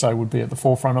 who I'd say would be at the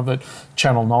forefront of it.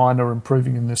 Channel 9 are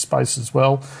improving in this space as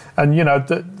well. And,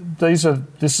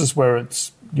 this is where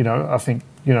it's, I think,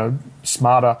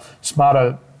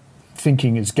 smarter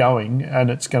thinking is going, and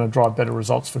it's going to drive better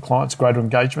results for clients. Greater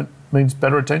engagement means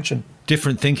better attention.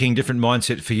 Different thinking, different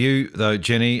mindset for you, though,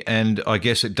 Jenny. And I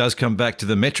guess it does come back to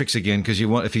the metrics again, because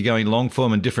if you're going long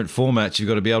form and different formats, you've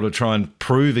got to be able to try and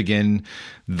prove again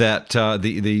that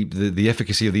the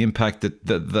efficacy of the impact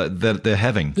that they're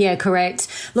having. Yeah, correct.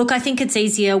 Look, I think it's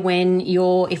easier when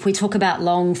if we talk about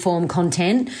long form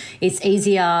content, it's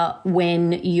easier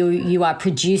when you are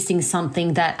producing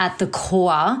something that at the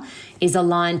core is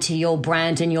aligned to your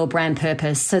brand and your brand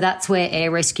purpose. So that's where Air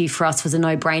Rescue for us was a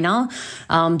no-brainer.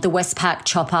 The Westpac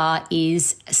chopper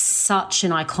is such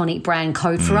an iconic brand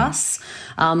code for us.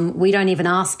 We don't even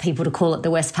ask people to call it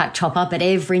the Westpac chopper, but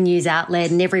every news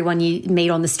outlet and everyone you meet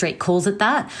on the street calls it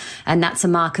that, and that's a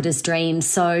marketer's dream.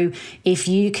 So if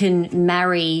you can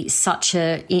marry such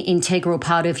an integral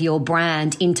part of your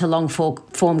brand into long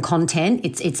form content,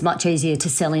 it's much easier to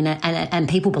sell in it, and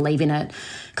people believe in it.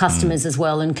 Customers as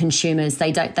well, and consumers,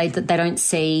 they don't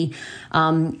see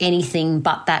anything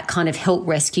but that kind of help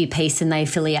rescue piece, and they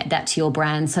affiliate that to your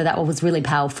brand. So that was really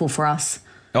powerful for us.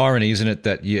 Irony, isn't it,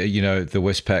 that the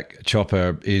Westpac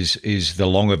chopper is the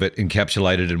long of it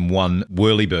encapsulated in one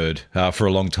whirlybird for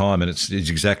a long time, and it's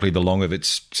exactly the long of it.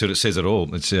 Sort of says it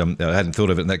all. It's I hadn't thought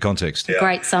of it in that context. Yeah.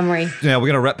 Great summary. Now we're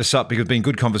going to wrap this up because it's been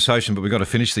good conversation, but we've got to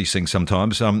finish these things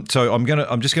sometimes. So I'm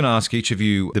just going to ask each of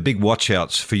you the big watch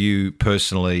outs for you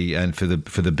personally and for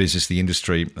the business, the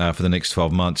industry for the next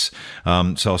 12 months.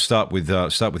 So I'll start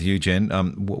with you, Jen.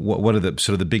 What are the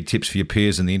sort of the big tips for your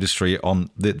peers in the industry on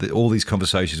all these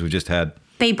conversations we've just had?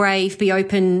 Be brave, be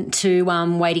open to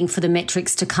waiting for the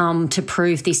metrics to come to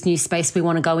prove this new space we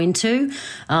want to go into.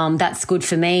 That's good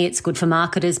for me, it's good for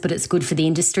marketers, but it's good for the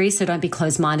industry, so don't be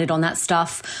closed-minded on that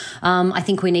stuff. I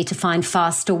think we need to find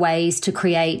faster ways to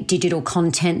create digital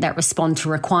content that respond to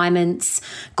requirements.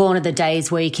 Gone are the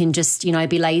days where you can just,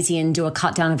 be lazy and do a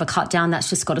cut down of a cut down. That's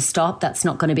just got to stop. That's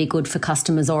not going to be good for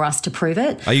customers or us to prove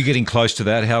it. Are you getting close to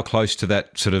that? How close to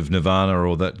that sort of nirvana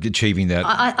or that achieving that?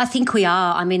 I think we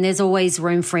are. I mean, there's always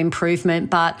room for improvement,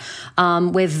 but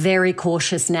we're very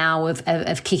cautious now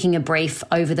of kicking a brief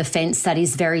over the fence that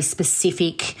is very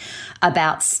specific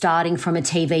about starting from a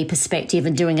TV perspective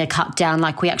and doing a cut down.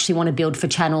 Like, we actually want to build for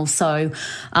channels. So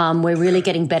we're really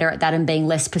getting better at that and being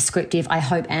less prescriptive, I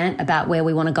hope, Ant, about where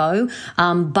we want to go.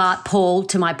 But Paul,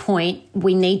 to my point,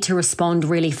 we need to respond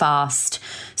really fast.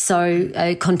 So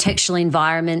contextual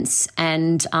environments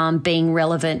and being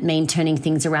relevant mean turning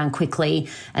things around quickly.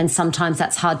 And sometimes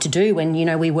that's hard to do when,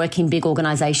 we work in big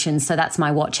organisations. So that's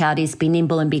my watch out, is be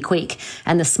nimble and be quick.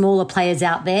 And the smaller players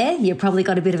out there, you've probably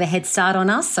got a bit of a head start on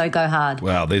us, so go hard.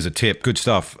 Wow, there's a tip. Good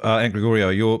stuff. Ant Gregorio,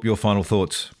 your final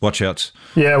thoughts, watch outs.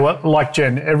 Yeah, well, like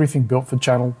Jen, everything built for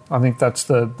channel. I think that's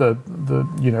the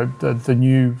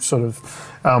new sort of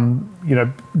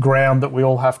ground that we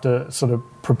all have to sort of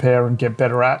prepare and get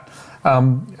better at.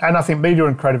 And I think media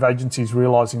and creative agencies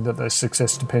realising that their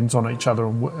success depends on each other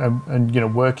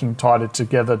and working tighter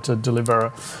together to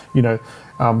deliver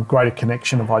greater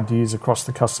connection of ideas across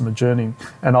the customer journey.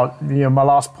 And my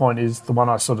last point is the one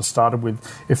I sort of started with.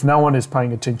 If no one is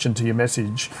paying attention to your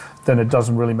message, then it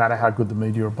doesn't really matter how good the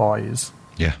media buy is.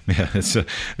 Yeah, it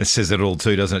says it all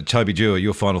too, doesn't it? Toby Dewar,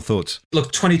 your final thoughts?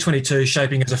 Look, 2022 is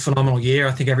shaping as a phenomenal year.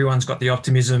 I think everyone's got the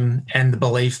optimism and the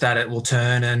belief that it will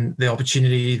turn, and the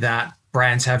opportunity that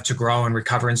brands have to grow and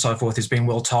recover and so forth has been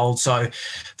well told. So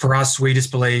for us, we just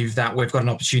believe that we've got an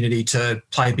opportunity to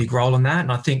play a big role in that.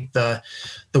 And I think the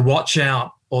watch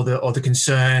out or the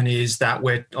concern is that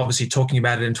we're obviously talking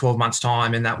about it in 12 months'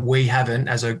 time, and that we haven't,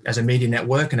 as a media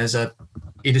network and as a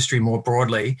industry more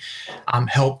broadly,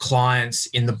 help clients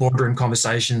in the boardroom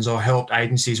conversations or helped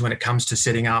agencies when it comes to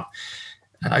setting up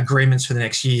agreements for the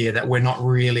next year, that we're not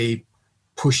really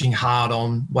pushing hard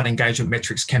on what engagement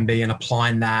metrics can be and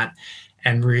applying that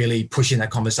and really pushing that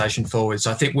conversation forward.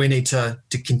 So I think we need to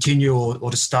continue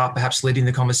or to start perhaps leading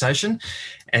the conversation.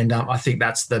 And I think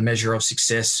that's the measure of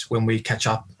success when we catch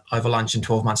up over lunch in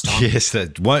 12 months' time. Yes,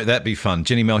 won't that be fun?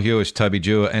 Jenny Malhewis, Toby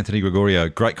Dewar, Anthony Gregorio,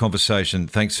 great conversation.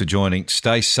 Thanks for joining.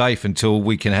 Stay safe until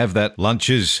we can have that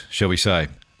lunches, shall we say.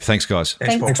 Thanks, guys.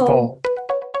 Thanks, Paul.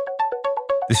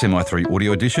 This MI3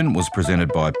 audio edition was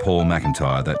presented by Paul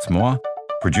McIntyre, that's moi.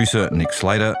 Producer Nick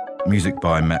Slater, music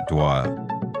by Matt Dwyer.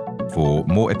 For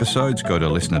more episodes, go to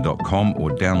listener.com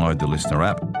or download the Listener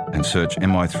app and search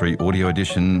MI3 Audio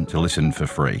Edition to listen for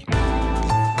free.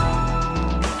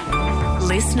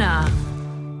 Listener.